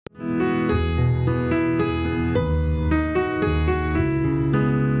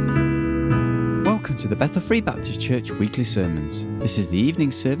to the Bethel Free Baptist Church weekly sermons. This is the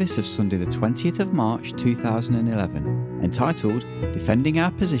evening service of Sunday the 20th of March 2011, entitled Defending Our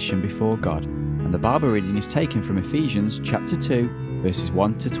Position Before God, and the Bible reading is taken from Ephesians chapter 2, verses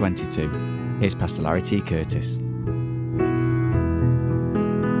 1 to 22. Here's Pastor Larry T. Curtis.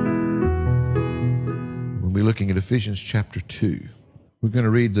 We'll be looking at Ephesians chapter 2. We're going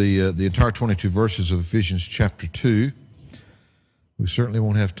to read the entire 22 verses of Ephesians chapter 2. We certainly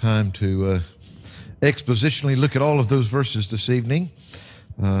won't have time to expositionally look at all of those verses this evening,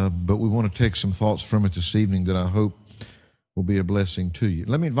 but we want to take some thoughts from it this evening that I hope will be a blessing to you.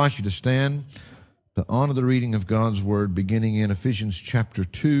 Let me invite you to stand to honor the reading of God's Word, beginning in Ephesians chapter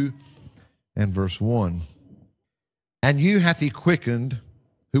 2 and verse 1. And you hath he quickened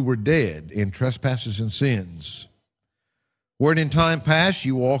who were dead in trespasses and sins, wherein in time past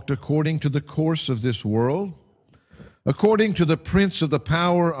you walked according to the course of this world, according to the prince of the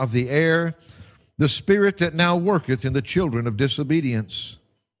power of the air, the spirit that now worketh in the children of disobedience,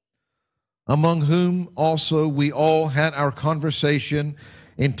 among whom also we all had our conversation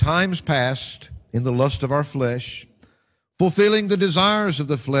in times past in the lust of our flesh, fulfilling the desires of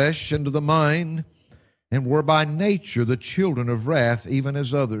the flesh and of the mind, and were by nature the children of wrath, even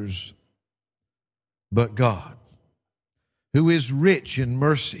as others. But God, who is rich in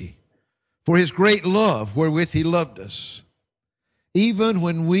mercy, for his great love wherewith he loved us, even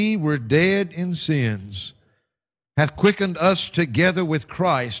when we were dead in sins, hath quickened us together with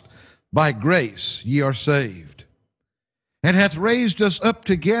Christ. By grace ye are saved, and hath raised us up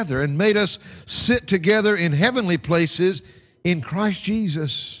together and made us sit together in heavenly places in Christ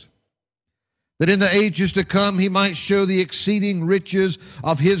Jesus, that in the ages to come he might show the exceeding riches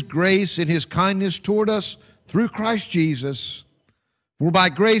of his grace and his kindness toward us through Christ Jesus. For by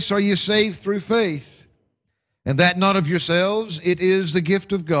grace are ye saved through faith, and that not of yourselves, it is the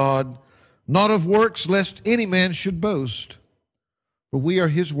gift of God, not of works, lest any man should boast. For we are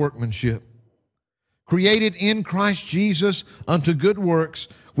his workmanship, created in Christ Jesus unto good works,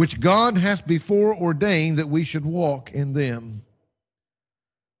 which God hath before ordained that we should walk in them.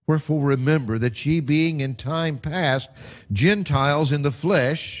 Wherefore remember that ye being in time past Gentiles in the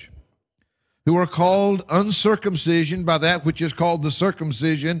flesh, who are called uncircumcision by that which is called the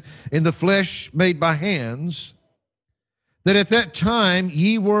circumcision in the flesh made by hands, that at that time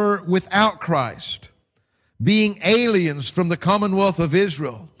ye were without Christ, being aliens from the commonwealth of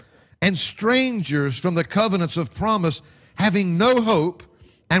Israel, and strangers from the covenants of promise, having no hope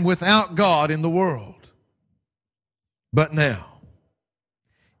and without God in the world. But now,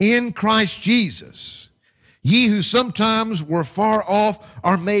 in Christ Jesus, ye who sometimes were far off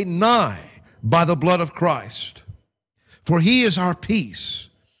are made nigh by the blood of Christ. For he is our peace,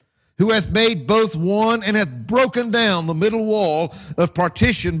 who hath made both one and hath broken down the middle wall of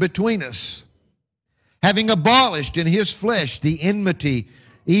partition between us, having abolished in his flesh the enmity,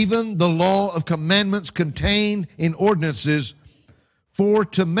 even the law of commandments contained in ordinances, for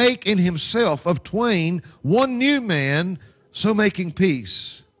to make in himself of twain one new man, so making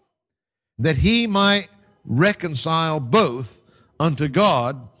peace, that he might reconcile both unto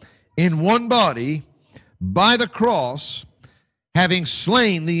God in one body by the cross, having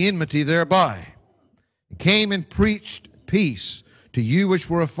slain the enmity thereby, came and preached peace to you which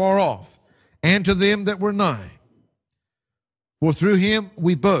were afar off, and to them that were nigh. For through him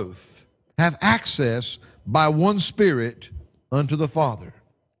we both have access by one Spirit unto the Father.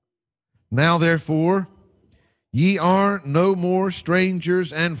 Now therefore ye are no more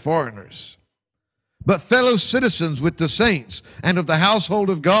strangers and foreigners, but fellow citizens with the saints and of the household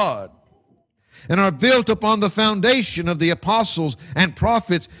of God, and are built upon the foundation of the apostles and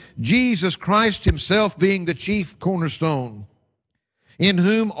prophets, Jesus Christ himself being the chief cornerstone, in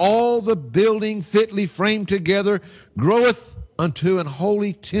whom all the building fitly framed together groweth unto an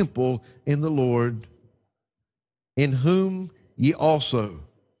holy temple in the Lord, in whom ye also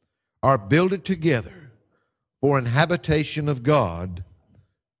are builded together for an habitation of God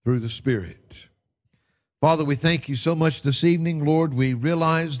through the Spirit. Father, we thank you so much this evening, Lord. We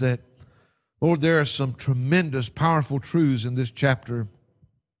realize that, Lord, there are some tremendous, powerful truths in this chapter.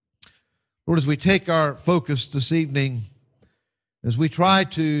 Lord, as we take our focus this evening, as we try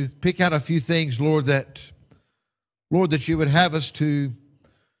to pick out a few things, Lord, that you would have us to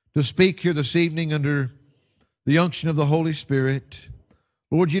speak here this evening under the unction of the Holy Spirit.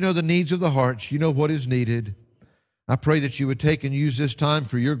 Lord, you know the needs of the hearts. You know what is needed. I pray that you would take and use this time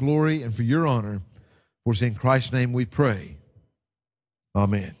for your glory and for your honor. For it's in Christ's name we pray.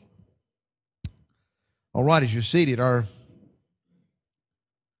 Amen. All right, as you're seated, our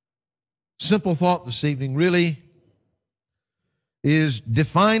simple thought this evening really is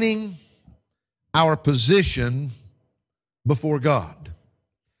defining our position before God.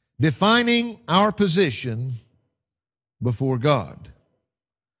 Defining our position before God.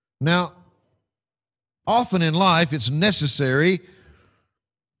 Now, often in life, it's necessary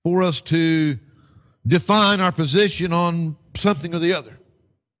for us to define our position on something or the other,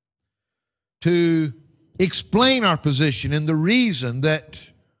 to explain our position and the reason that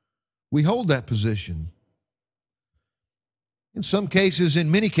we hold that position. In some cases,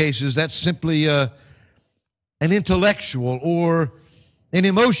 in many cases, that's simply an intellectual or an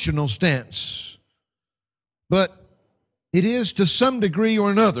emotional stance. But it is, to some degree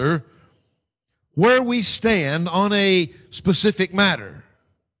or another, where we stand on a specific matter.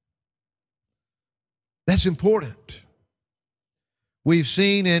 That's important. We've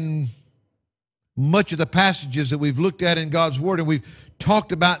seen in much of the passages that we've looked at in God's Word, and we've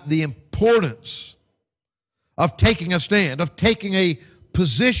talked about the importance of taking a stand, of taking a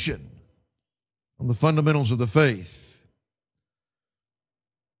position on the fundamentals of the faith.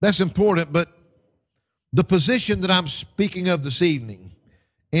 That's important, but the position that I'm speaking of this evening,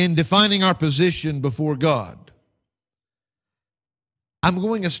 in defining our position before God, I'm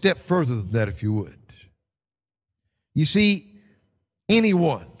going a step further than that, if you would. You see,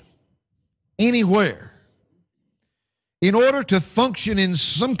 anyone, anywhere, in order to function in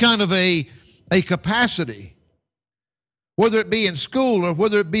some kind of a capacity, whether it be in school or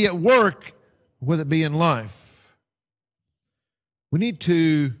whether it be at work, whether it be in life, we need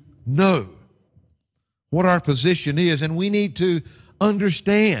to know what our position is, and we need to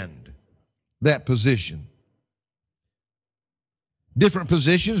understand that position. Different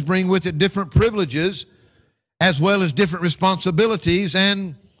positions bring with it different privileges, as well as different responsibilities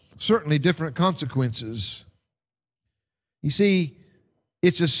and certainly different consequences. You see,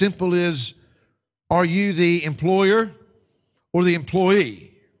 it's as simple as, are you the employer or the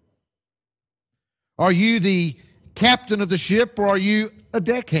employee? Are you the captain of the ship or are you a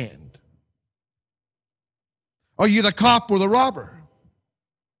deckhand? Are you the cop or the robber?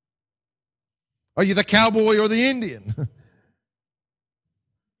 Are you the cowboy or the Indian?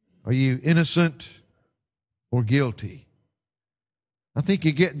 Are you innocent or guilty? I think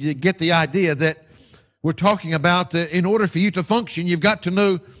you get the idea that we're talking about that in order for you to function, you've got to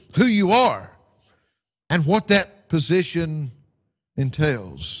know who you are and what that position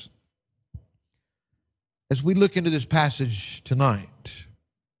entails. As we look into this passage tonight,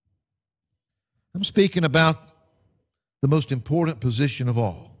 I'm speaking about the most important position of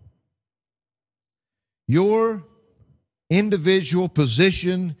all. Your individual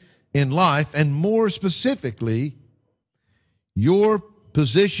position in life, and more specifically, your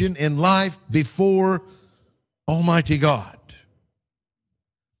position in life before Almighty God.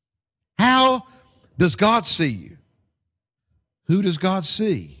 How does God see you? Who does God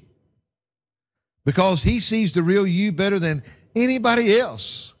see? Because He sees the real you better than anybody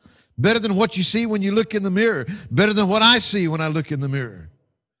else. Better than what you see when you look in the mirror. Better than what I see when I look in the mirror.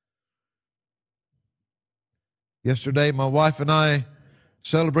 Yesterday, my wife and I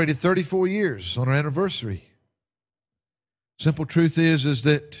celebrated 34 years on our anniversary. Simple truth is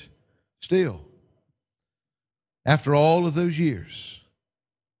that still, after all of those years,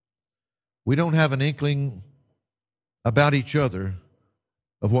 we don't have an inkling about each other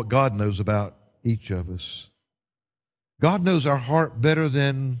of what God knows about each of us. God knows our heart better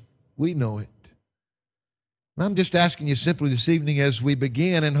than we know it. And I'm just asking you simply this evening as we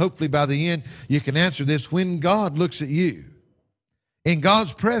begin, and hopefully by the end you can answer this. When God looks at you, in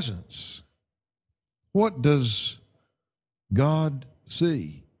God's presence, what does God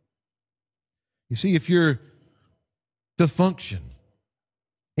see? You see, if you're to function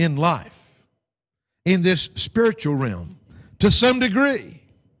in life, in this spiritual realm, to some degree,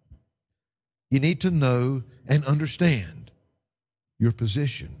 you need to know and understand your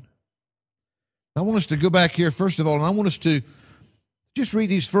position. I want us to go back here, first of all, and I want us to just read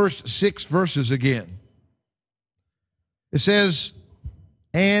these first 6 verses again. It says,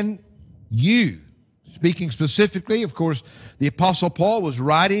 and you, speaking specifically, of course, the Apostle Paul was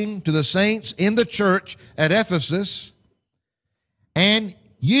writing to the saints in the church at Ephesus, and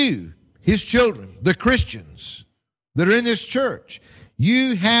you, his children, the Christians that are in this church,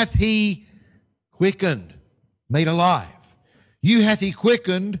 you hath he quickened, made alive. You hath he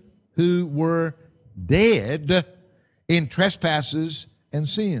quickened who were dead in trespasses and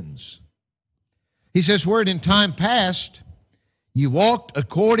sins. He says, where in time past you walked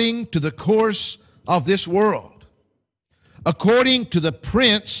according to the course of this world, according to the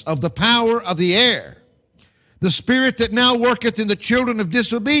prince of the power of the air, the spirit that now worketh in the children of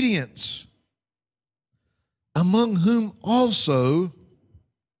disobedience, among whom also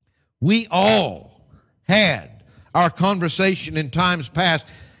we all had our conversation in times past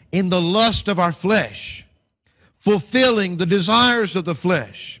in the lust of our flesh, fulfilling the desires of the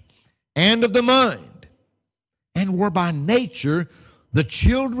flesh and of the mind, and were by nature the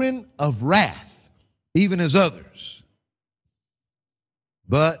children of wrath, even as others.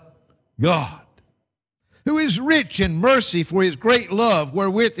 But God, who is rich in mercy for his great love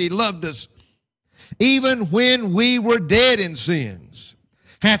wherewith he loved us, even when we were dead in sins,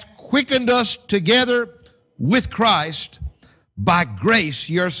 hath quickened us together with Christ. By grace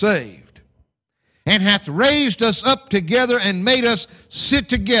ye are saved, and hath raised us up together and made us sit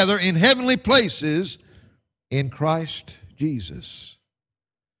together in heavenly places in Christ Jesus.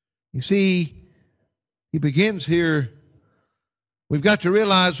 You see, he begins here. We've got to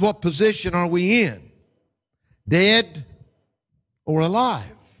realize, what position are we in? Dead or alive?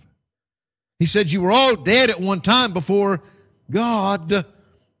 He said you were all dead at one time before God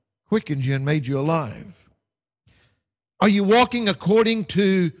quickened you and made you alive. Are you walking according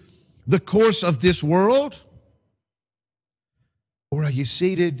to the course of this world? Or are you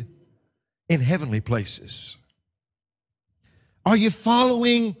seated in heavenly places? Are you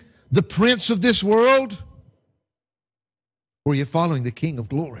following the prince of this world? Or are you following the King of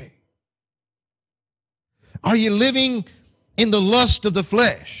glory? Are you living in the lust of the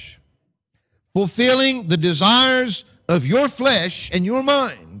flesh, fulfilling the desires of your flesh and your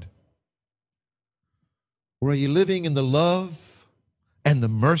mind? Or are you living in the love and the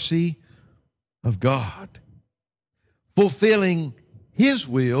mercy of God, fulfilling his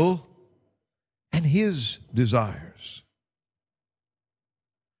will and his desires?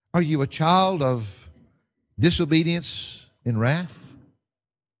 Are you a child of disobedience and wrath?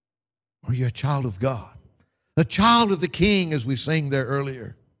 Or are you a child of God, a child of the King, as we sang there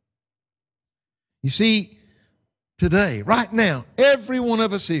earlier? You see, today, right now, every one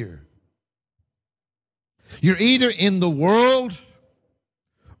of us here, you're either in the world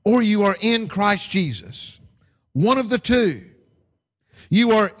or you are in Christ Jesus. One of the two.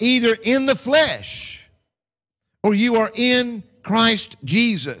 You are either in the flesh or you are in Christ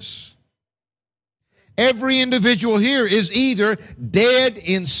Jesus. Every individual here is either dead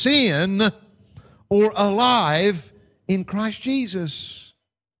in sin or alive in Christ Jesus.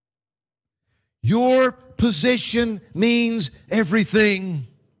 Your position means everything.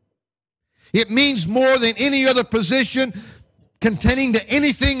 It means more than any other position containing to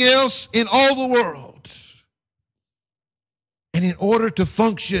anything else in all the world. And in order to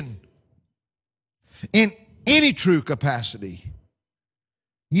function in any true capacity,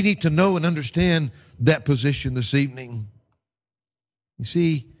 you need to know and understand that position this evening. You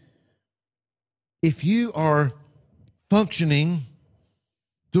see, if you are functioning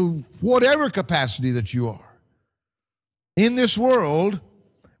to whatever capacity that you are in this world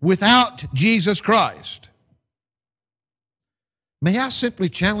without Jesus Christ, may I simply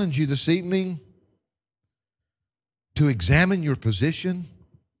challenge you this evening to examine your position?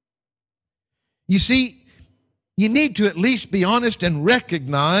 You see, you need to at least be honest and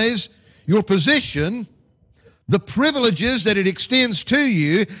recognize your position, the privileges that it extends to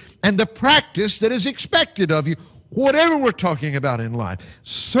you, and the practice that is expected of you, whatever we're talking about in life.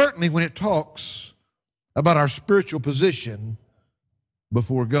 Certainly when it talks about our spiritual position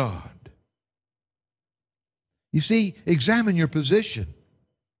before God. You see, examine your position.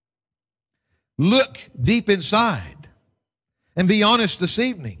 Look deep inside and be honest this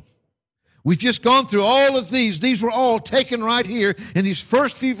evening. We've just gone through all of these. These were all taken right here in these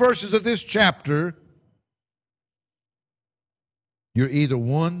first few verses of this chapter. You're either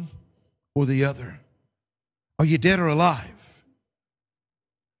one or the other. Are you dead or alive?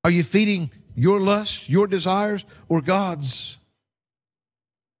 Are you feeding your lusts, your desires, or God's?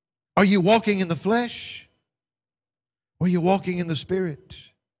 Are you walking in the flesh? Or are you walking in the Spirit?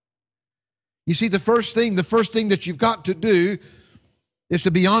 You see, the first thing that you've got to do is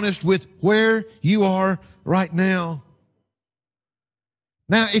to be honest with where you are right now.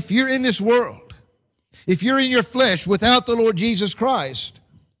 Now, if you're in this world, if you're in your flesh without the Lord Jesus Christ,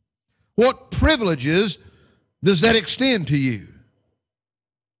 what privileges does that extend to you?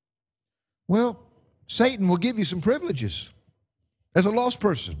 Well, Satan will give you some privileges as a lost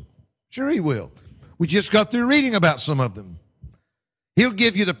person. Sure he will. We just got through reading about some of them. He'll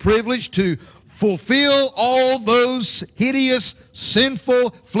give you the privilege to fulfill all those hideous,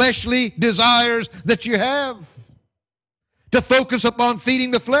 sinful, fleshly desires that you have. To focus upon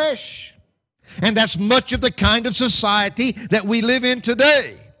feeding the flesh. And that's much of the kind of society that we live in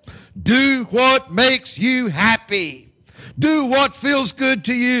today. Do what makes you happy. Do what feels good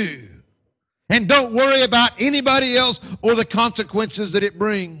to you. And don't worry about anybody else or the consequences that it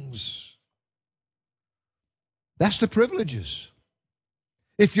brings. That's the privileges.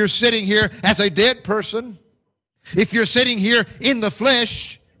 If you're sitting here as a dead person, if you're sitting here in the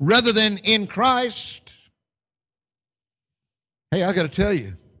flesh rather than in Christ, hey, I got to tell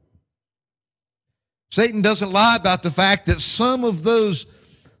you, Satan doesn't lie about the fact that some of those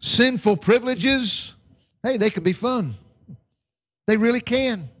sinful privileges, hey, they can be fun. They really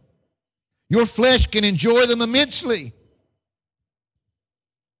can. Your flesh can enjoy them immensely,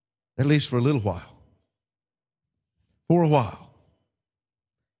 at least for a little while. For a while.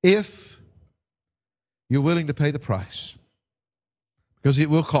 If you're willing to pay the price, because it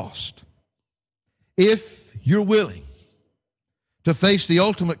will cost. If you're willing to face the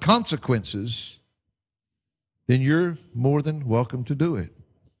ultimate consequences, then you're more than welcome to do it.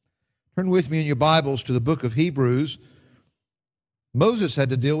 Turn with me in your Bibles to the book of Hebrews. Moses had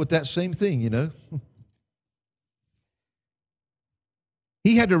to deal with that same thing, you know.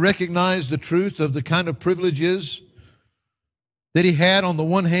 He had to recognize the truth of the kind of privileges that he had on the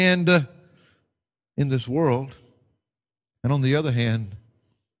one hand in this world and on the other hand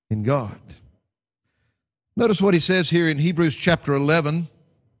in God. Notice what he says here in Hebrews chapter 11,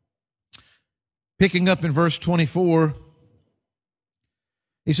 picking up in verse 24.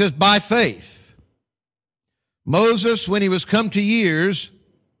 He says, by faith, Moses, when he was come to years,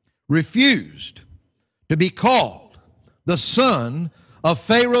 refused to be called the son of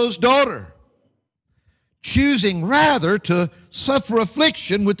Pharaoh's daughter, choosing rather to suffer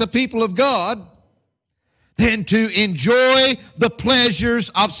affliction with the people of God than to enjoy the pleasures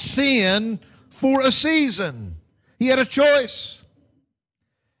of sin for a season. He had a choice.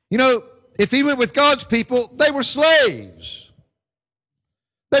 You know, if he went with God's people, they were slaves.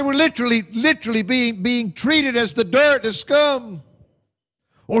 They were literally being treated as the dirt, as scum.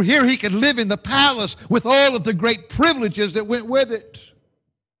 Or here he could live in the palace with all of the great privileges that went with it.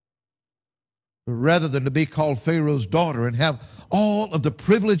 But rather than to be called Pharaoh's daughter and have all of the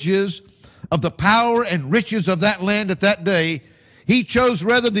privileges of the power and riches of that land at that day, he chose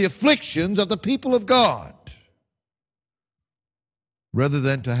rather the afflictions of the people of God rather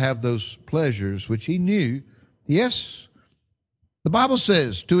than to have those pleasures which he knew, yes, the Bible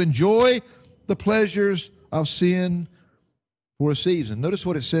says, to enjoy the pleasures of sin for a season. Notice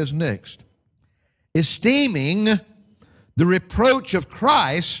what it says next. Esteeming the reproach of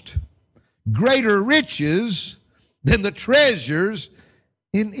Christ greater riches than the treasures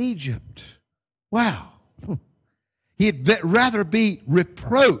in Egypt. Wow. He'd rather be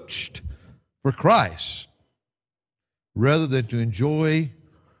reproached for Christ rather than to enjoy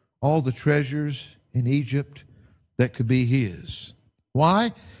all the treasures in Egypt that could be his.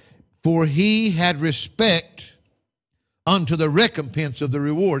 Why? For he had respect unto the recompense of the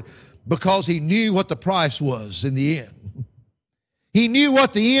reward, because he knew what the price was in the end. He knew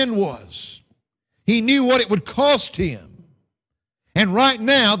what the end was. He knew what it would cost him. And right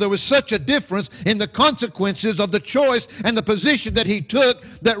now, there was such a difference in the consequences of the choice and the position that he took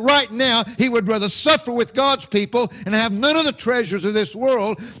that right now he would rather suffer with God's people and have none of the treasures of this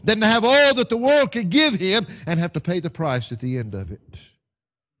world than to have all that the world could give him and have to pay the price at the end of it.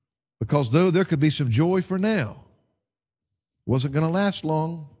 Because though there could be some joy for now, it wasn't going to last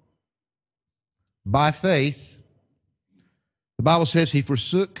long. By faith, the Bible says he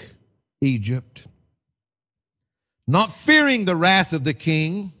forsook Egypt, not fearing the wrath of the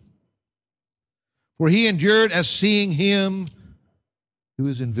king, for he endured as seeing him who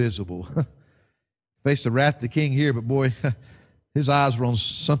is invisible. Faced the wrath of the king here, but boy, his eyes were on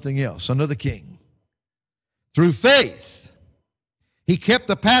something else, another king. Through faith, he kept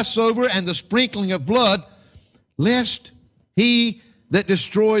the Passover and the sprinkling of blood, lest he that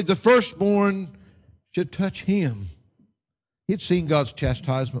destroyed the firstborn should touch him. He'd seen God's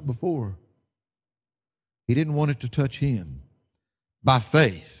chastisement before. He didn't want it to touch him. By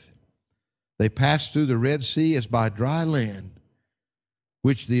faith, they passed through the Red Sea as by dry land,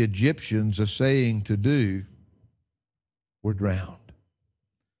 which the Egyptians, essaying to do, were drowned.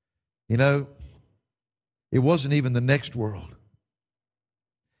 You know, it wasn't even the next world.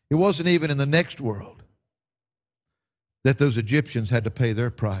 It wasn't even in the next world that those Egyptians had to pay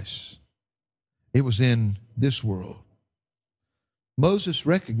their price. It was in this world. Moses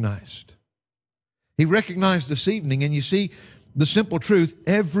recognized. He recognized this evening, and you see the simple truth,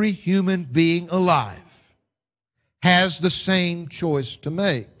 every human being alive has the same choice to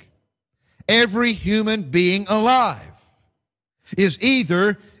make. Every human being alive is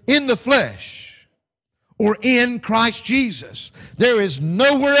either in the flesh or in Christ Jesus. There is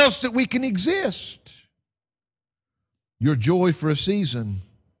nowhere else that we can exist. Your joy for a season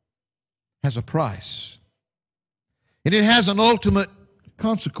has a price, and it has an ultimate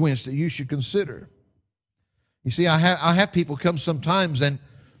consequence that you should consider. You see, I have people come sometimes and,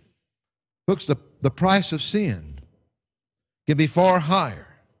 folks, the price of sin can be far higher.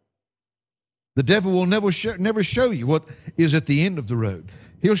 The devil will never show you what is at the end of the road.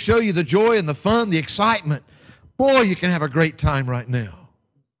 He'll show you the joy and the fun, the excitement. Boy, you can have a great time right now.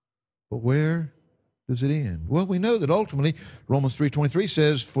 But where does it end? Well, we know that ultimately, Romans 3:23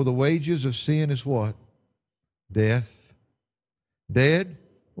 says, for the wages of sin is what? Death. Dead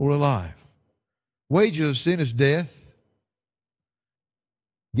or alive? Wages of sin is death.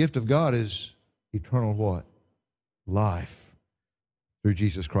 Gift of God is eternal what? Life through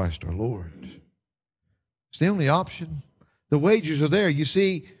Jesus Christ our Lord. It's the only option. The wages are there. You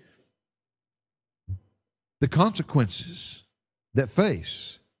see, the consequences that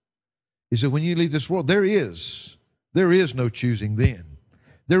face is that when you leave this world, there is no choosing then.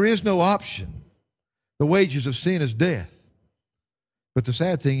 There is no option. The wages of sin is death. But the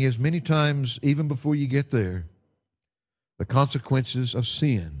sad thing is, many times, even before you get there, the consequences of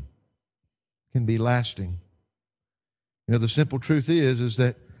sin can be lasting. You know, the simple truth is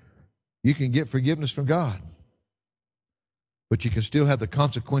that you can get forgiveness from God, but you can still have the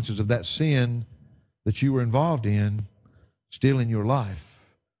consequences of that sin that you were involved in still in your life.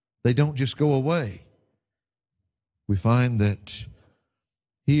 They don't just go away. We find that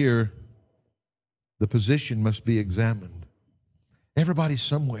here the position must be examined. Everybody's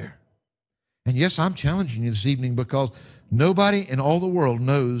somewhere. And yes, I'm challenging you this evening because nobody in all the world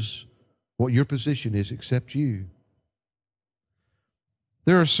knows what your position is except you.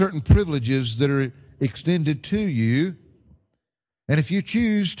 There are certain privileges that are extended to you, and if you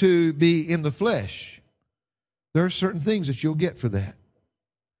choose to be in the flesh, there are certain things that you'll get for that.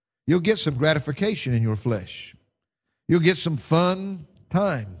 You'll get some gratification in your flesh. You'll get some fun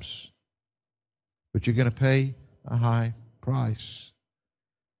times, but you're going to pay a high price.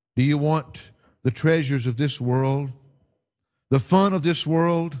 Do you want the treasures of this world, the fun of this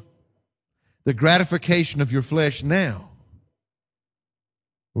world, the gratification of your flesh now?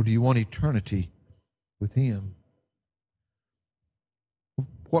 Or do you want eternity with Him?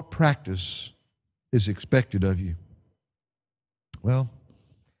 What practice is expected of you? Well,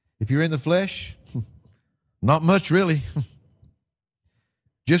 if you're in the flesh, not much really.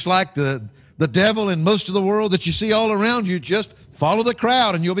 Just like the devil and most of the world that you see all around you, just follow the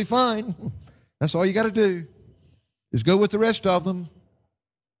crowd and you'll be fine. That's all you got to do, is go with the rest of them.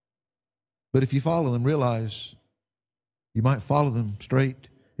 But if you follow them, realize you might follow them straight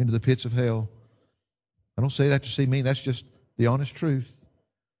into the pits of hell. I don't say that to seem mean. That's just the honest truth.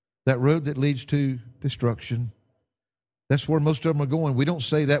 That road that leads to destruction, that's where most of them are going. We don't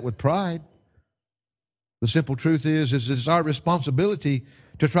say that with pride. The simple truth is it's our responsibility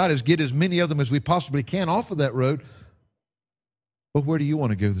to try to get as many of them as we possibly can off of that road. But where do you want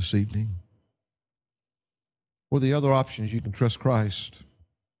to go this evening? Well, the other option is you can trust Christ.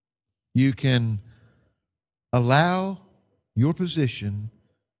 You can allow your position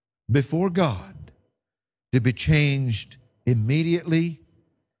before God to be changed immediately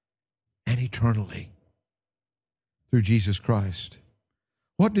and eternally through Jesus Christ.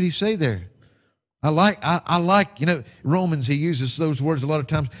 What did he say there? I like, Romans, he uses those words a lot of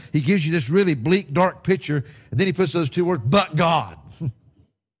times. He gives you this really bleak, dark picture, and then he puts those two words, but God.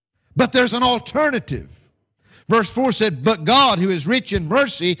 But there's an alternative. Verse 4 said, but God, who is rich in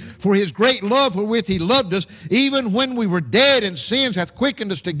mercy, for his great love wherewith he loved us, even when we were dead in sins, hath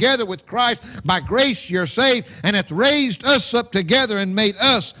quickened us together with Christ. By grace ye are saved, and hath raised us up together and made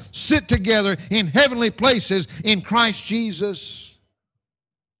us sit together in heavenly places in Christ Jesus.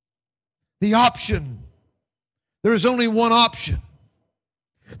 The option. There is only one option.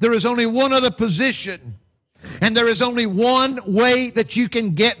 There is only one other position. And there is only one way that you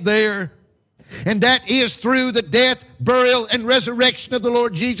can get there. And that is through the death, burial, and resurrection of the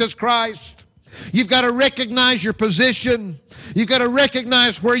Lord Jesus Christ. You've got to recognize your position. You've got to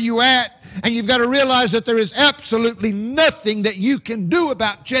recognize where you're at. And you've got to realize that there is absolutely nothing that you can do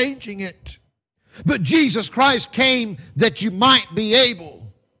about changing it. But Jesus Christ came that you might be able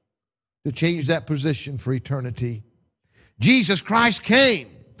to change that position for eternity. Jesus Christ came.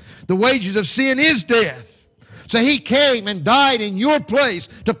 The wages of sin is death. So he came and died in your place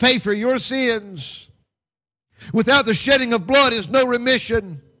to pay for your sins. Without the shedding of blood is no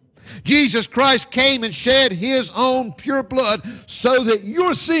remission. Jesus Christ came and shed his own pure blood so that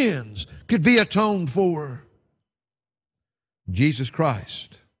your sins could be atoned for. Jesus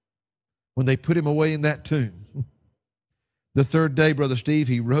Christ, when they put him away in that tomb, the third day, Brother Steve,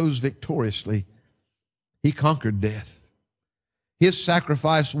 he rose victoriously. He conquered death. His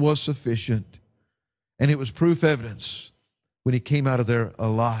sacrifice was sufficient. And it was proof evidence when he came out of there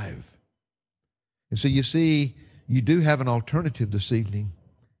alive. And so you see, you do have an alternative this evening,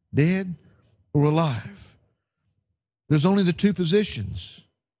 dead or alive. There's only the two positions.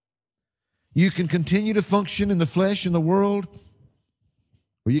 You can continue to function in the flesh in the world,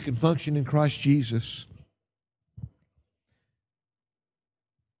 or you can function in Christ Jesus.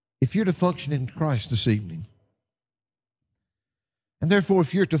 If you're to function in Christ this evening, and therefore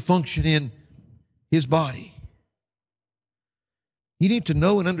if you're to function in His body, you need to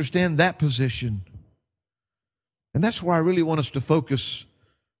know and understand that position. And that's where I really want us to focus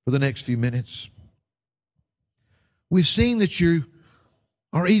for the next few minutes. We've seen that you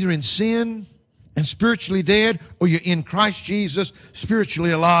are either in sin and spiritually dead, or you're in Christ Jesus,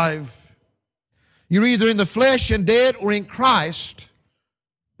 spiritually alive. You're either in the flesh and dead, or in Christ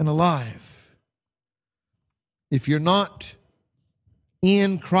and alive. If you're not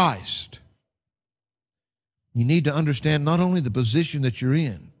in Christ, you need to understand not only the position that you're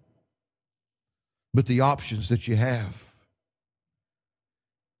in, but the options that you have.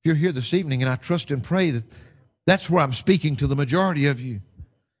 If you're here this evening, and I trust and pray that that's where I'm speaking to the majority of you,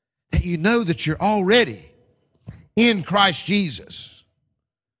 that you know that you're already in Christ Jesus.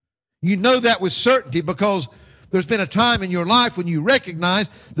 You know that with certainty because there's been a time in your life when you recognize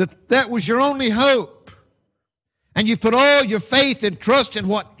that that was your only hope. And you've put all your faith and trust in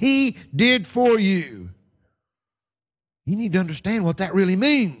what He did for you. You need to understand what that really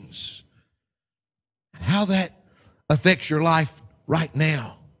means and how that affects your life right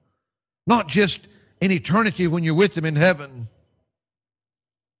now. Not just in eternity when you're with Him in heaven.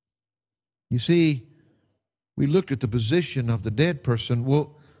 You see, we looked at the position of the dead person.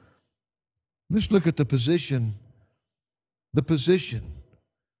 Well, let's look at the position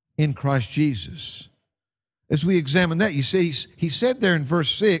in Christ Jesus. As we examine that, you see, he said there in verse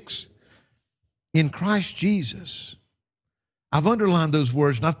 6, in Christ Jesus. I've underlined those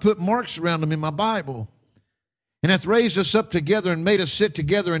words and I've put marks around them in my Bible. And hath raised us up together and made us sit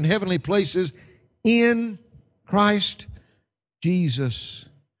together in heavenly places in Christ Jesus.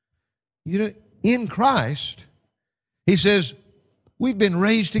 You know, in Christ, he says, we've been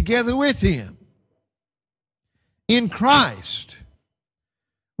raised together with Him. In Christ,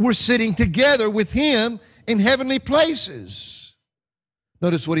 we're sitting together with Him in heavenly places.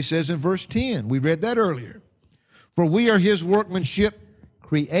 Notice what he says in verse 10. We read that earlier. For we are His workmanship,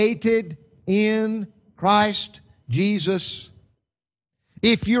 created in Christ Jesus.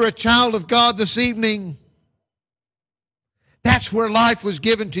 If you're a child of God this evening, that's where life was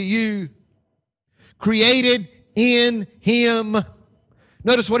given to you. Created in Him.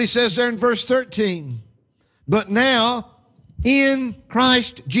 Notice what he says there in verse 13. But now, in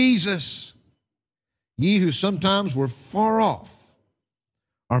Christ Jesus, ye who sometimes were far off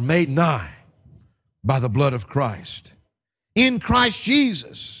are made nigh by the blood of Christ. In Christ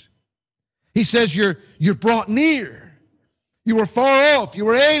Jesus. He says you're brought near. You were far off. You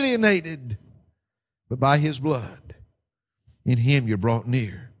were alienated. But by His blood, in Him you're brought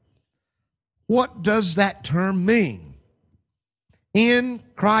near. What does that term mean? In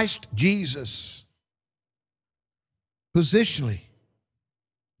Christ Jesus. Positionally,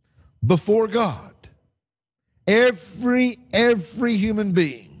 before God, every human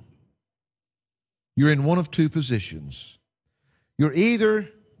being, you're in one of two positions. You're either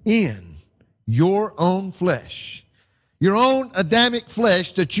in your own flesh, your own Adamic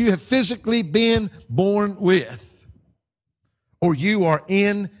flesh that you have physically been born with, or you are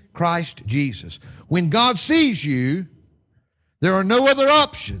in Christ Jesus. When God sees you, there are no other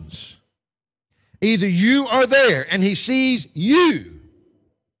options. Either you are there and He sees you,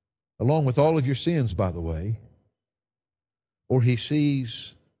 along with all of your sins, by the way, or He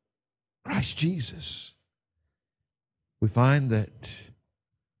sees Christ Jesus. We find that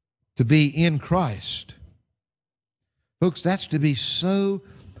to be in Christ, folks, that's to be so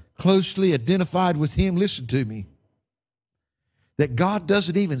closely identified with Him, listen to me, that God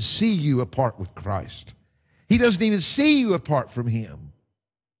doesn't even see you apart with Christ. He doesn't even see you apart from Him.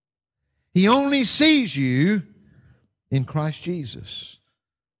 He only sees you in Christ Jesus.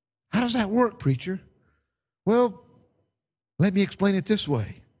 How does that work, preacher? Well, let me explain it this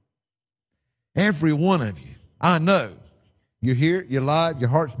way. Every one of you, I know, you're here, you're alive, your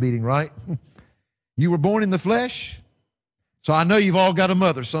heart's beating, right? You were born in the flesh, so I know you've all got a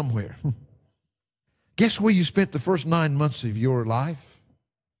mother somewhere. Guess where you spent the first 9 months of your life?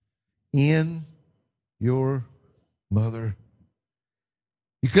 In your mother.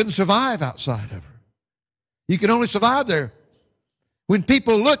 You couldn't survive outside of her. You could only survive there. When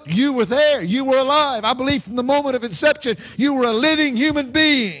people looked, you were there. You were alive. I believe from the moment of inception, you were a living human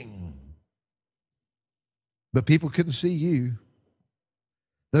being. But people couldn't see you.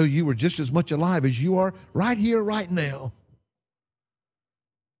 though you were just as much alive as you are right here, right now,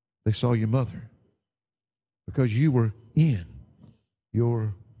 they saw your mother because you were in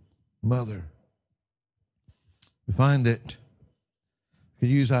your mother. We find that you can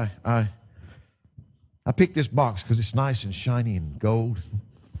use, I picked this box because it's nice and shiny and gold.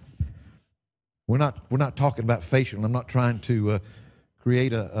 We're not talking about facial. I'm not trying to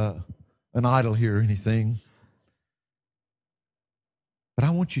create an idol here or anything. But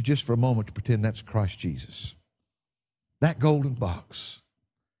I want you just for a moment to pretend that's Christ Jesus. That golden box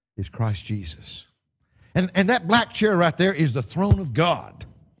is Christ Jesus. And that black chair right there is the throne of God.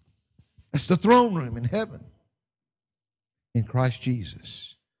 That's the throne room in heaven in Christ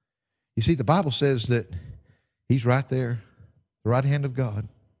Jesus. You see, the Bible says that He's right there, the right hand of God.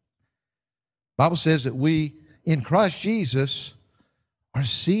 The Bible says that we, in Christ Jesus, are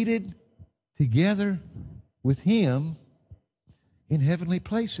seated together with Him in heavenly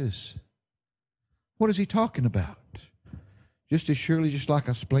places. What is He talking about? Just as surely, just like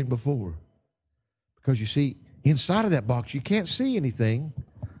I explained before. Because you see, inside of that box, you can't see anything.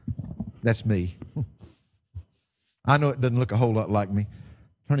 That's me. I know it doesn't look a whole lot like me.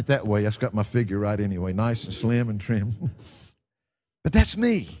 Turn it that way. That's got my figure right anyway. Nice and slim and trim. But that's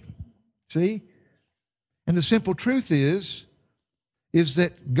me. See? And the simple truth is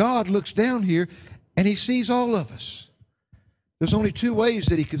that God looks down here and He sees all of us. There's only two ways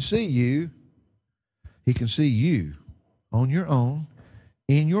that He can see you. He can see you on your own,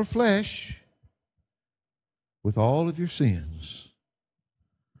 in your flesh, with all of your sins.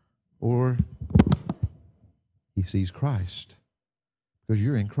 Or He sees Christ because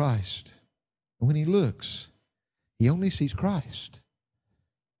you're in Christ. And when He looks, He only sees Christ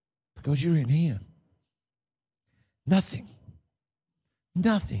because you're in Him. Nothing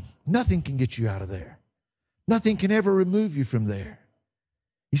can get you out of there. Nothing can ever remove you from there.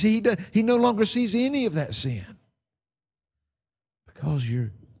 You see, He no longer sees any of that sin because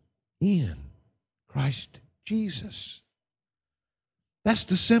you're in Christ Jesus. That's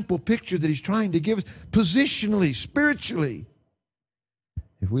the simple picture that He's trying to give us positionally, spiritually.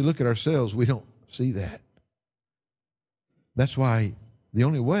 If we look at ourselves, we don't see that. That's why the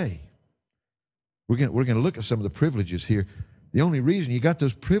only way, we're going to look at some of the privileges here. The only reason you got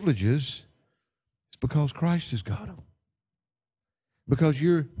those privileges is because Christ has got them. Because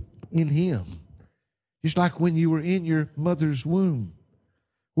you're in Him. Just like when you were in your mother's womb.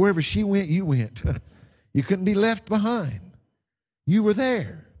 Wherever she went, you went. You couldn't be left behind. You were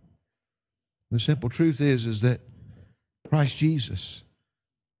there. The simple truth is that Christ Jesus,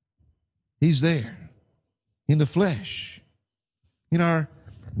 He's there in the flesh, in our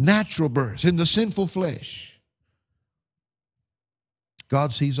natural births, in the sinful flesh.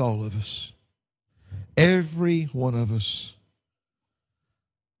 God sees all of us, every one of us.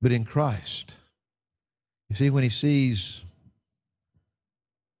 But in Christ, you see, when He sees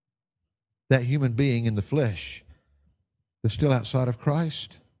that human being in the flesh that's still outside of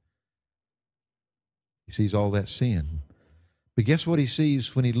Christ, He sees all that sin. But guess what He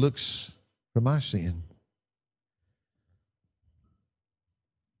sees when He looks for my sin?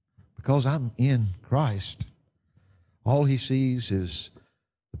 Because I'm in Christ, all He sees is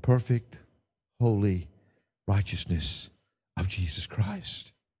the perfect, holy righteousness of Jesus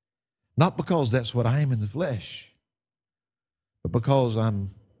Christ. Not because that's what I am in the flesh, but because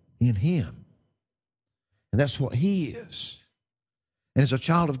I'm in Him. And that's what He is. And as a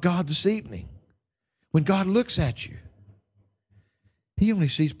child of God this evening, when God looks at you, He only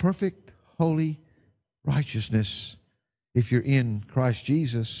sees perfect, holy righteousness if you're in Christ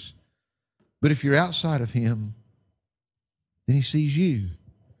Jesus. But if you're outside of Him, then He sees you.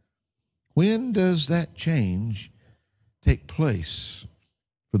 When does that change take place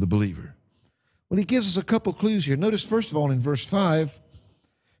for the believer? Well, He gives us a couple clues here. Notice, first of all, in verse 5,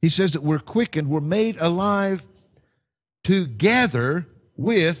 He says that we're quickened, we're made alive together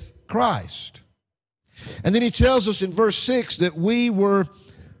with Christ. And then He tells us in verse 6 that we were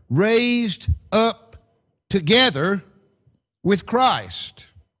raised up together with Christ.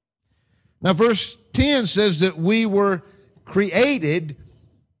 Now, verse 10 says that we were created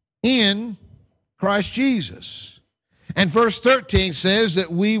in Christ Jesus. And verse 13 says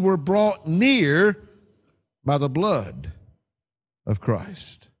that we were brought near by the blood of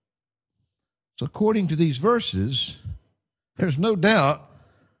Christ. So according to these verses, there's no doubt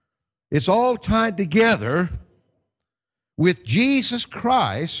it's all tied together with Jesus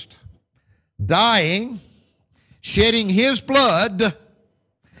Christ dying, shedding His blood,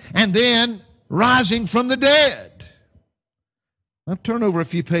 and then rising from the dead. Now turn over a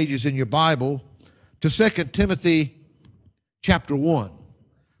few pages in your Bible to 2 Timothy chapter 1.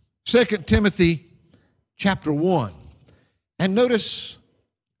 2 Timothy chapter 1. And notice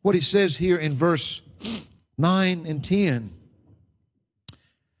what he says here in verse 9 and 10.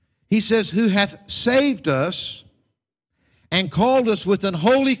 He says, who hath saved us and called us with an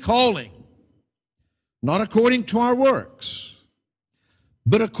holy calling, not according to our works,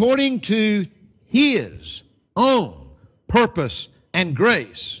 but according to his own purpose and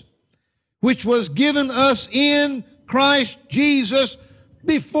grace, which was given us in Christ Jesus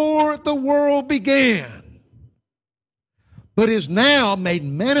before the world began, but is now made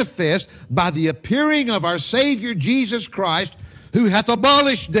manifest by the appearing of our Savior Jesus Christ, who hath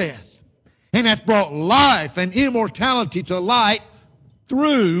abolished death and hath brought life and immortality to light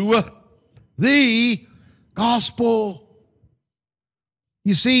through the gospel.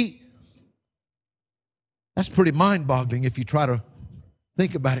 You see, that's pretty mind-boggling if you try to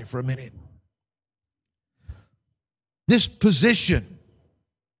think about it for a minute. This position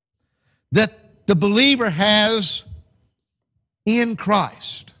that the believer has in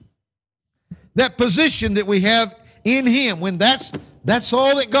Christ, that position that we have in Him, when that's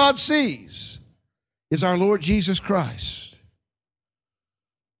all that God sees, is our Lord Jesus Christ.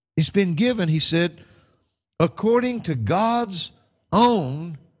 It's been given, he said, according to God's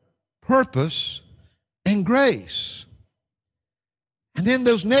own purpose and grace. And then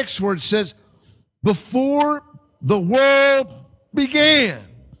those next words says, before the world began.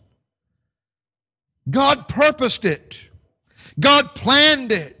 God purposed it. God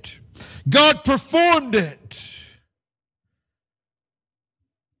planned it. God performed it.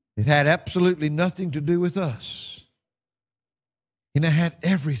 It had absolutely nothing to do with us. And it had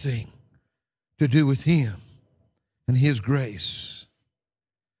everything to do with Him and His grace.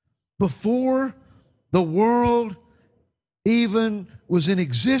 Before the world even was in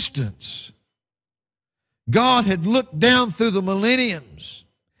existence, God had looked down through the millenniums,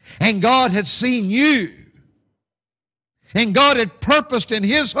 and God had seen you, and God had purposed in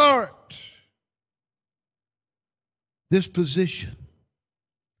His heart this position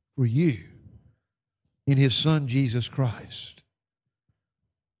for you in His Son Jesus Christ.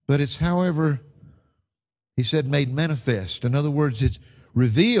 But it's, however, he said, made manifest. In other words, it's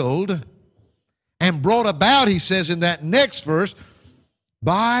revealed and brought about, he says in that next verse,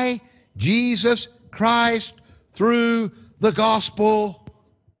 by Jesus Christ through the gospel.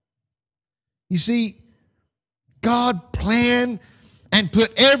 You see, God planned and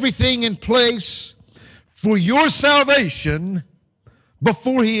put everything in place for your salvation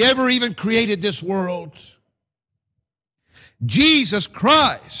before He ever even created this world. Jesus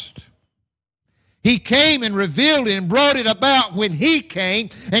Christ, He came and revealed it and brought it about when He came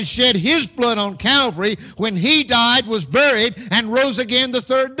and shed His blood on Calvary, when He died, was buried, and rose again the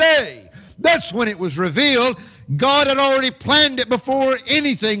third day. That's when it was revealed. God had already planned it before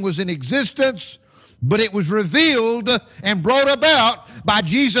anything was in existence, but it was revealed and brought about by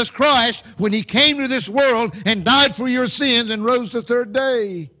Jesus Christ when He came to this world and died for your sins and rose the third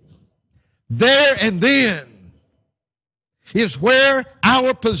day. There and then is where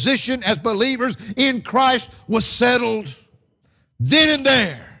our position as believers in Christ was settled. Then and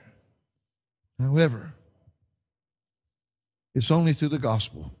there. However, it's only through the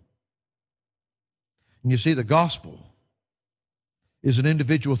gospel. And you see, the gospel is an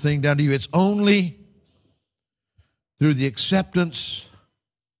individual thing down to you. It's only through the acceptance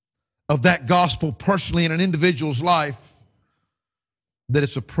of that gospel personally in an individual's life that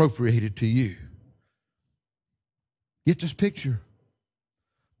it's appropriated to you. Get this picture.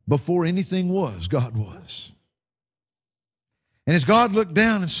 Before anything was, God was. And as God looked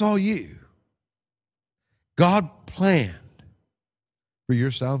down and saw you, God planned for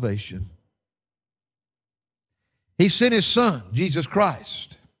your salvation. He sent His Son, Jesus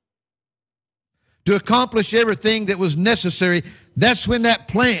Christ, to accomplish everything that was necessary. That's when that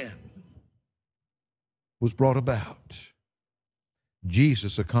plan was brought about.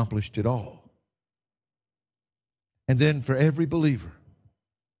 Jesus accomplished it all. And then for every believer,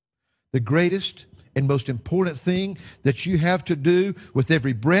 the greatest and most important thing that you have to do with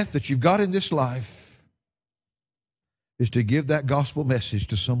every breath that you've got in this life is to give that gospel message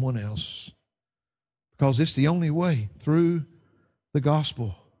to someone else. Because it's the only way through the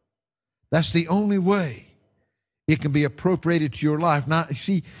gospel. That's the only way it can be appropriated to your life. Now, you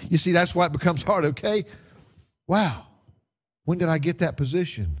see, that's why it becomes hard, okay? Wow, when did I get that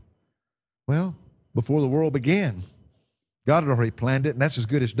position? Well, before the world began. God had already planned it, and that's as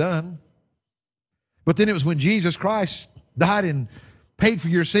good as done. But then it was when Jesus Christ died and paid for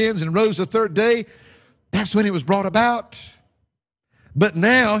your sins and rose the third day, that's when it was brought about. But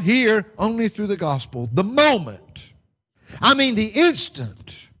now, here, only through the gospel, the moment, the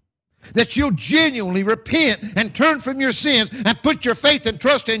instant that you'll genuinely repent and turn from your sins and put your faith and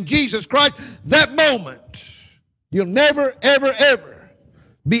trust in Jesus Christ, that moment, you'll never, ever, ever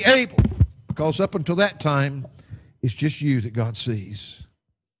be able, because up until that time, it's just you that God sees.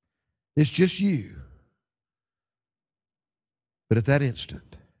 It's just you. But at that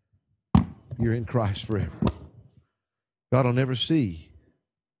instant, you're in Christ forever. God will never see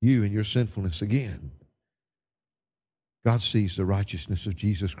you and your sinfulness again. God sees the righteousness of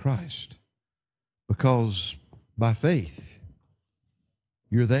Jesus Christ, because by faith,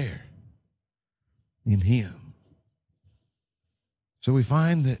 you're there in Him. So we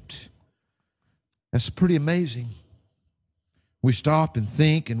find that that's pretty amazing. We stop and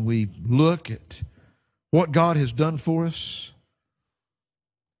think and we look at what God has done for us.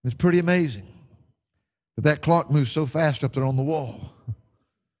 It's pretty amazing. But that clock moves so fast up there on the wall.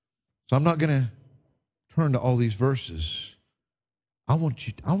 So I'm not going to turn to all these verses. I want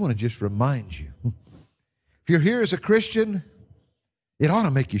to just remind you. If you're here as a Christian, it ought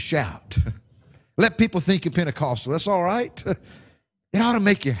to make you shout. Let people think you're Pentecostal. That's all right. It ought to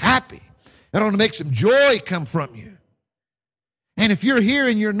make you happy. It ought to make some joy come from you. And if you're here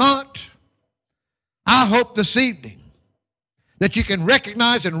and you're not, I hope this evening that you can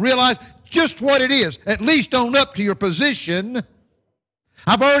recognize and realize just what it is. At least own up to your position.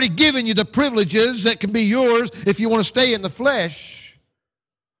 I've already given you the privileges that can be yours if you want to stay in the flesh.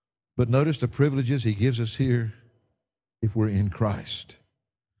 But notice the privileges He gives us here if we're in Christ.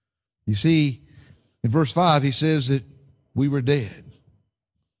 You see, in verse 5, He says that we were dead,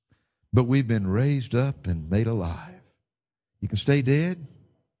 but we've been raised up and made alive. You can stay dead,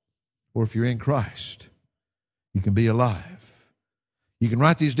 or if you're in Christ, you can be alive. You can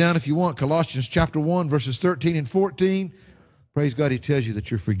write these down if you want. Colossians chapter 1, verses 13 and 14. Praise God, He tells you that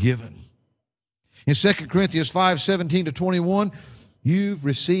you're forgiven. In 2 Corinthians 5, 17 to 21, you've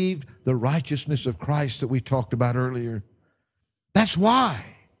received the righteousness of Christ that we talked about earlier. That's why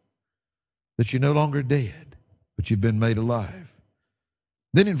that you're no longer dead, but you've been made alive.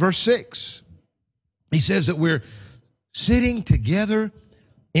 Then in verse 6, he says that we're sitting together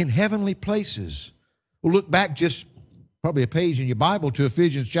in heavenly places. We'll look back just probably a page in your Bible to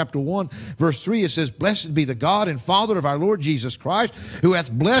Ephesians chapter 1, verse 3. It says, "Blessed be the God and Father of our Lord Jesus Christ, who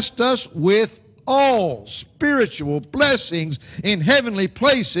hath blessed us with all spiritual blessings in heavenly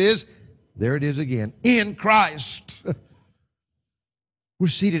places." There it is again, in Christ. We're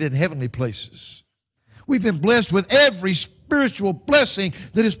seated in heavenly places. We've been blessed with every spiritual blessing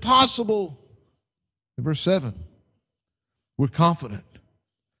that is possible. In verse 7, we're confident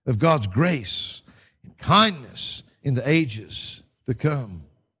of God's grace and kindness in the ages to come.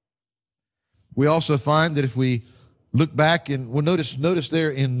 We also find that if we look back and we'll notice there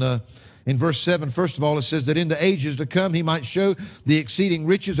in verse 7, first of all, it says that in the ages to come He might show the exceeding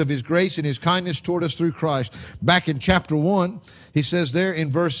riches of His grace and His kindness toward us through Christ. Back in chapter 1, He says there in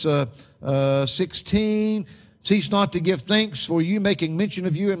verse 16, "Cease not to give thanks for you, making mention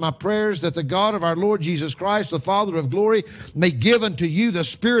of you in my prayers, that the God of our Lord Jesus Christ, the Father of glory, may give unto you the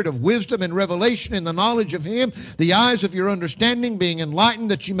spirit of wisdom and revelation in the knowledge of Him, the eyes of your understanding being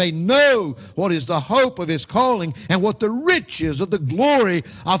enlightened, that you may know what is the hope of His calling and what the riches of the glory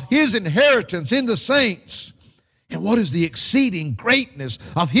of His inheritance in the saints, and what is the exceeding greatness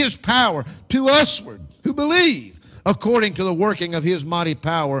of His power to usward who believe, according to the working of His mighty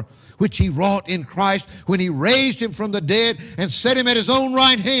power, which He wrought in Christ when He raised Him from the dead and set Him at His own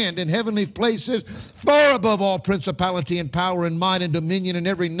right hand in heavenly places, far above all principality and power and might and dominion and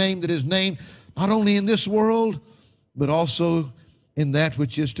every name that is named, not only in this world, but also in that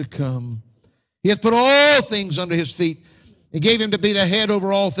which is to come. He hath put all things under His feet and gave Him to be the head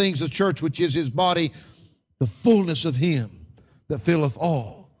over all things, the church, which is His body, the fullness of Him that filleth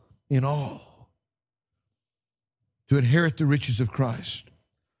all in all." To inherit the riches of Christ.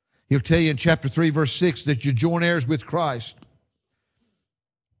 He'll tell you in chapter 3, verse 6, that you join heirs with Christ.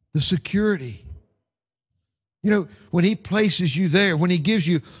 The security. You know, when He places you there, when He gives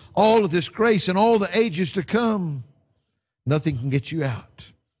you all of this grace and all the ages to come, nothing can get you out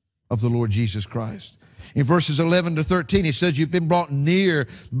of the Lord Jesus Christ. In verses 11 to 13, He says you've been brought near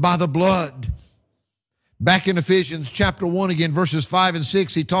by the blood. Back in Ephesians chapter 1 again, verses 5 and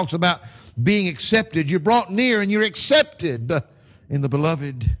 6, he talks about being accepted. You're brought near and you're accepted in the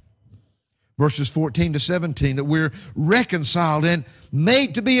beloved. Verses 14 to 17, that we're reconciled and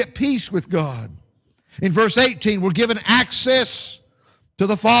made to be at peace with God. In verse 18, we're given access to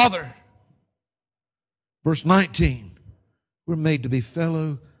the Father. Verse 19, we're made to be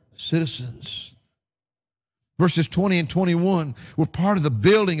fellow citizens. Verses 20 and 21, we're part of the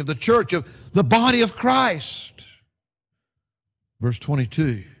building of the church of the body of Christ. Verse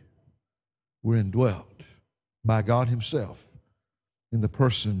 22, we're indwelt by God Himself in the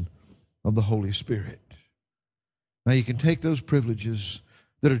person of the Holy Spirit. Now you can take those privileges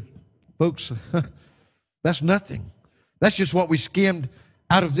that are, folks, that's nothing. That's just what we skimmed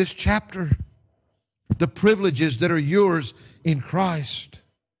out of this chapter. The privileges that are yours in Christ,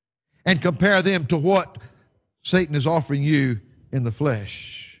 and compare them to what Satan is offering you in the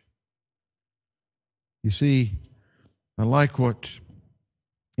flesh. You see, I like what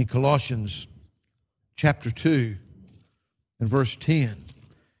in Colossians chapter 2 and verse 10,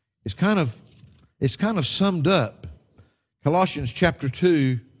 it's kind of summed up. Colossians chapter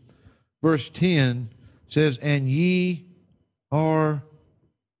 2 verse 10 says, "And ye are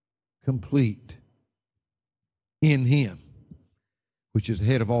complete in Him, which is the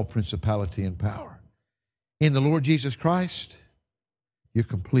head of all principality and power." In the Lord Jesus Christ, you're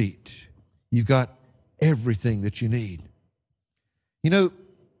complete. You've got everything that you need. You know,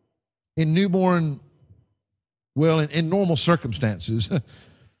 in normal circumstances,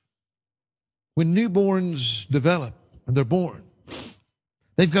 when newborns develop and they're born,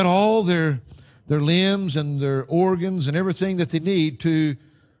 they've got all their limbs and their organs and everything that they need to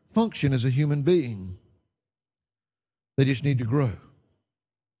function as a human being. They just need to grow.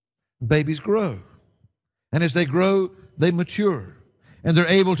 Babies grow. And as they grow, they mature. And they're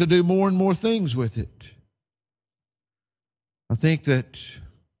able to do more and more things with it. I think that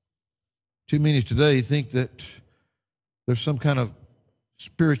too many today think that there's some kind of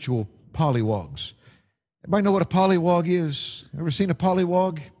spiritual pollywogs. Everybody know what a pollywog is? Ever seen a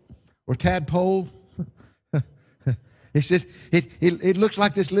pollywog or tadpole? It's just, it looks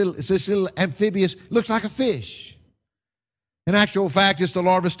like this little amphibious, looks like a fish. In actual fact, it's the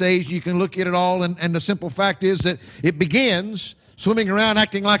larva stage. You can look at it all, and the simple fact is that it begins swimming around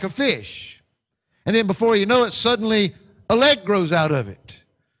acting like a fish. And then before you know it, suddenly a leg grows out of it.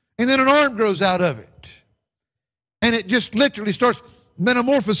 And then an arm grows out of it. And it just literally starts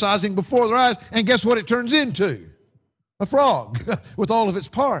metamorphosizing before their eyes. And guess what it turns into? A frog with all of its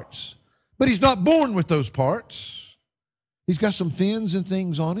parts. But he's not born with those parts. He's got some fins and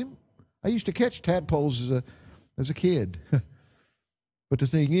things on him. I used to catch tadpoles as a kid. But the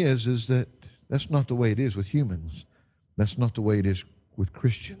thing is that that's not the way it is with humans. That's not the way it is with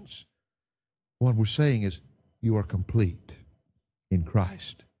Christians. What we're saying is you are complete in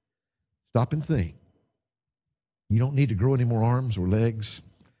Christ. Stop and think. You don't need to grow any more arms or legs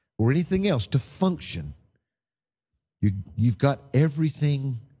or anything else to function. You've got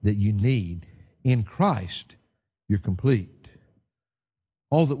everything that you need. In Christ, you're complete.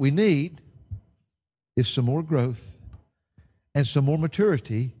 All that we need is some more growth and some more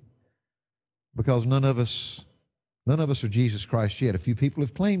maturity, because none of us are Jesus Christ yet. A few people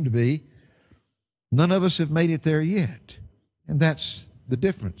have claimed to be. None of us have made it there yet. And that's the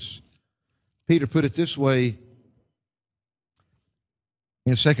difference. Peter put it this way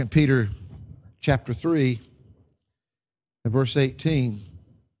in 2 Peter chapter 3 and verse 18.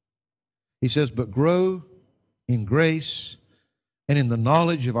 He says, "But grow in grace and in the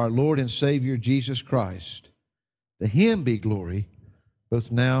knowledge of our Lord and Savior Jesus Christ. To Him be glory,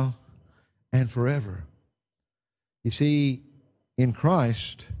 both now and forever." You see, in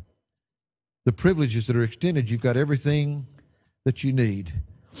Christ, the privileges that are extended, you've got everything that you need.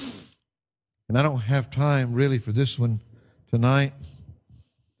 And I don't have time really for this one tonight,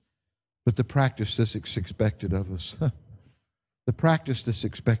 but the practice that's expected of us. The practice that's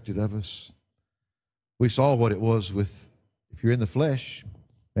expected of us. We saw what it was with, if you're in the flesh,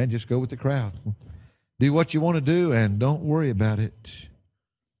 man, just go with the crowd. Do what you want to do and don't worry about it.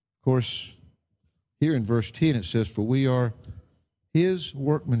 Of course, here in verse 10 it says, "For we are His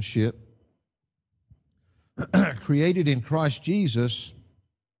workmanship, created in Christ Jesus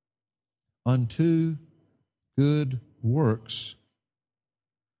unto good works,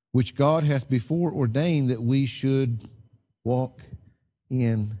 which God hath before ordained that we should walk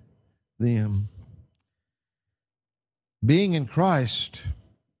in them." Being in Christ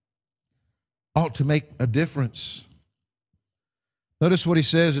ought to make a difference. Notice what he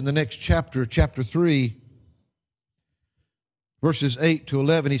says in the next chapter, chapter 3, verses 8 to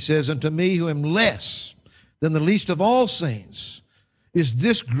 11. He says, "Unto me who am less than the least of all saints is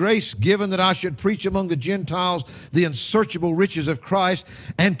this grace given, that I should preach among the Gentiles the unsearchable riches of Christ,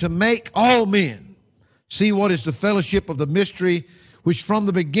 and to make all men see what is the fellowship of the mystery, which from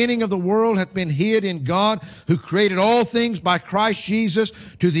the beginning of the world hath been hid in God, who created all things by Christ Jesus,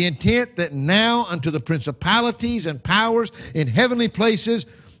 to the intent that now unto the principalities and powers in heavenly places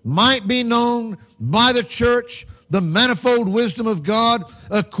might be known by the church the manifold wisdom of God,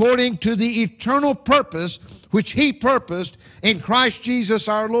 according to the eternal purpose which He purposed in Christ Jesus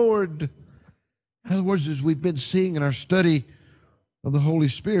our Lord." In other words, as we've been seeing in our study of the Holy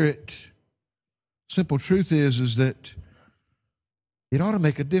Spirit, simple truth is that it ought to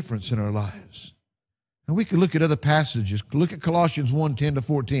make a difference in our lives. And we can look at other passages. Look at Colossians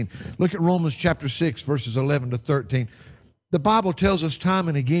 1:10-14. Look at Romans chapter 6, verses 11-13. The Bible tells us time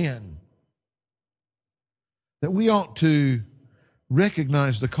and again that we ought to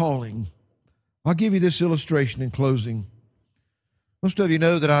recognize the calling. I'll give you this illustration in closing. Most of you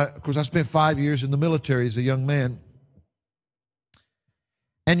know that I spent 5 years in the military as a young man.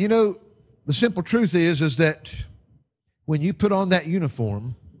 And you know, the simple truth is that when you put on that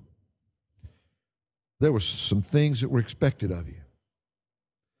uniform, there were some things that were expected of you.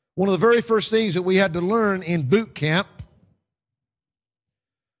 One of the very first things that we had to learn in boot camp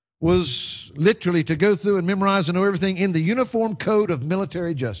was literally to go through and memorize and know everything in the Uniform Code of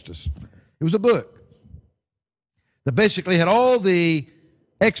Military Justice. It was a book that basically had all the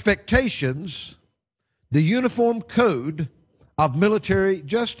expectations, the Uniform Code of Military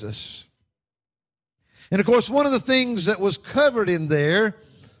Justice. And of course, one of the things that was covered in there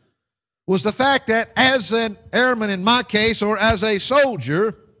was the fact that as an airman in my case, or as a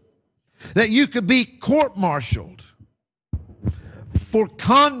soldier, that you could be court-martialed for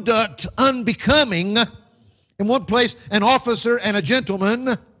conduct unbecoming, in one place, an officer and a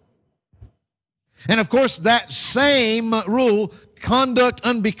gentleman. And of course, that same rule, conduct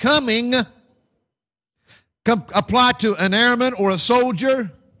unbecoming, apply to an airman or a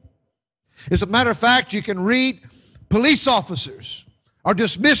soldier. As a matter of fact, you can read police officers are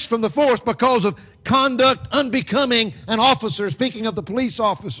dismissed from the force because of conduct unbecoming an officer, speaking of the police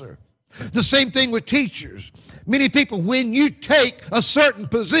officer. The same thing with teachers. Many people, when you take a certain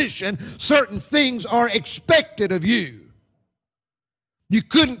position, certain things are expected of you. You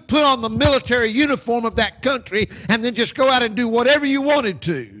couldn't put on the military uniform of that country and then just go out and do whatever you wanted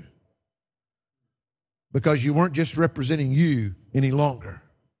to, because you weren't just representing you any longer.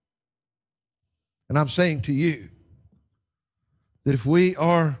 And I'm saying to you that if we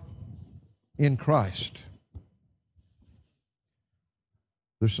are in Christ,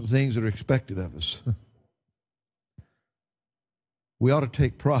 there's some things that are expected of us. We ought to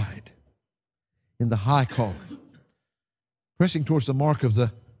take pride in the high calling, pressing towards the mark of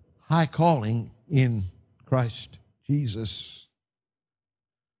the high calling in Christ Jesus.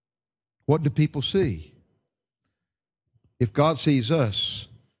 What do people see? If God sees us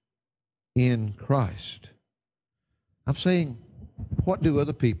in Christ, I'm saying, what do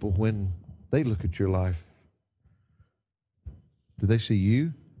other people, when they look at your life, do they see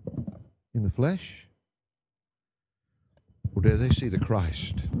you in the flesh? Or do they see the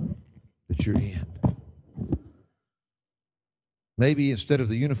Christ that you're in? Maybe instead of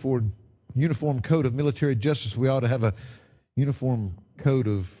the uniform code of military justice, we ought to have a uniform code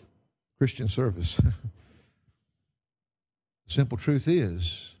of Christian service. The simple truth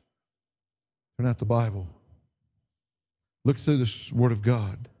is, turn out the Bible, look through this Word of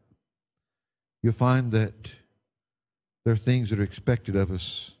God. You'll find that there are things that are expected of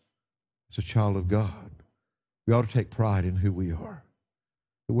us as a child of God. We ought to take pride in who we are,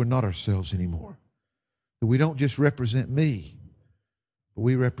 that we're not ourselves anymore, that we don't just represent me, but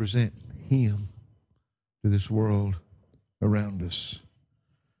we represent Him to this world around us.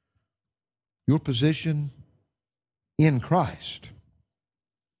 Your position in Christ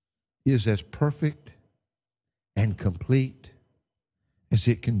is as perfect and complete as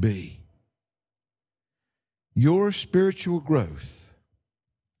it can be. Your spiritual growth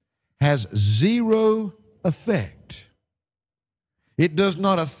has zero effect. It does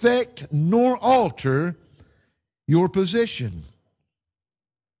not affect nor alter your position.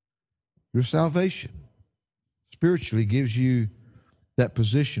 Your salvation spiritually gives you that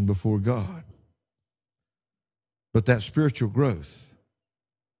position before God. But that spiritual growth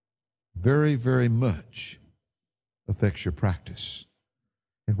very, very much affects your practice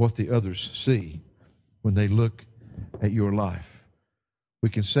and what the others see when they look at your life. We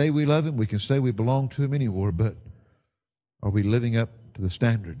can say we love Him, we can say we belong to Him anywhere, but are we living up to the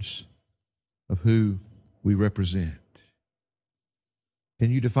standards of who we represent? Can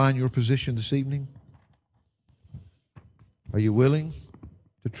you define your position this evening? Are you willing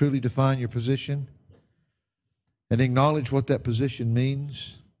to truly define your position and acknowledge what that position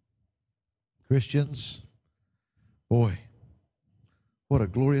means? Christians, boy, what a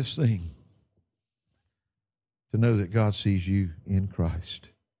glorious thing to know that God sees you in Christ.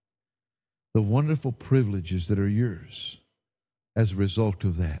 The wonderful privileges that are yours as a result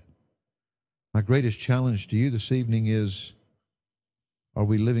of that. My greatest challenge to you this evening is, are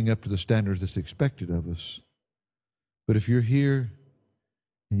we living up to the standards that's expected of us? But if you're here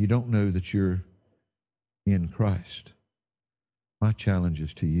and you don't know that you're in Christ. My challenge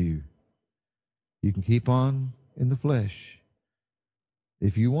is to you. You can keep on in the flesh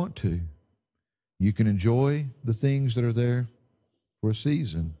if you want to. You can enjoy the things that are there for a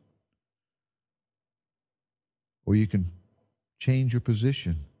season. Or you can change your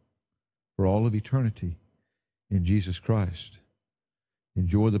position for all of eternity in Jesus Christ.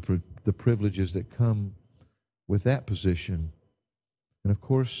 Enjoy the privileges that come with that position. And of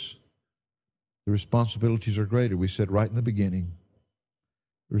course, the responsibilities are greater. We said right in the beginning,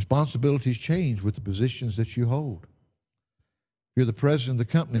 the responsibilities change with the positions that you hold. If you're the president of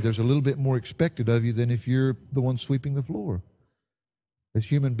the company, there's a little bit more expected of you than if you're the one sweeping the floor. As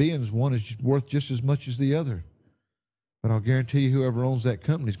human beings, one is worth just as much as the other. But I'll guarantee you whoever owns that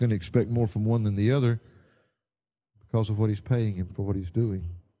company is going to expect more from one than the other because of what he's paying him for what he's doing.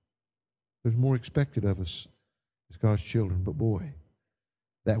 There's more expected of us as God's children. But boy,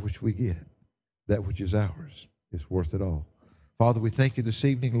 that which we get, that which is ours, is worth it all. Father, we thank you this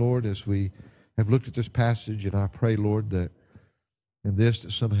evening, Lord, as we have looked at this passage, and I pray, Lord, that in this,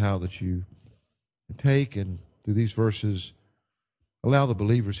 that somehow that you take and through these verses, allow the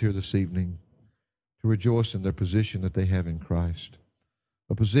believers here this evening to rejoice in their position that they have in Christ.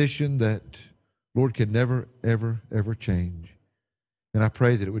 A position that, Lord, can never, ever, ever change. And I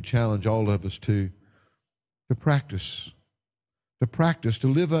pray that it would challenge all of us to practice, to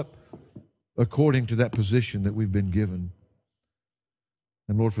live up according to that position that we've been given.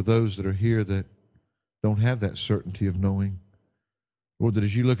 And Lord, for those that are here that don't have that certainty of knowing, Lord, that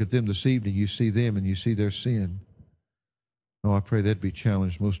as you look at them this evening, you see them and you see their sin. Oh, I pray they'd be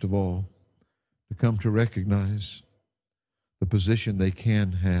challenged most of all to come to recognize the position they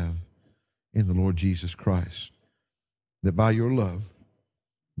can have in the Lord Jesus Christ. That by your love,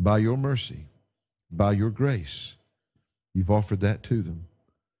 by your mercy, by your grace, you've offered that to them.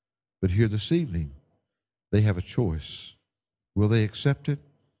 But here this evening, they have a choice. Will they accept it?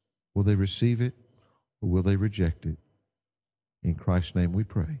 Will they receive it? Or will they reject it? In Christ's name we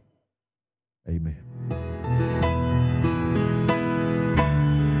pray. Amen.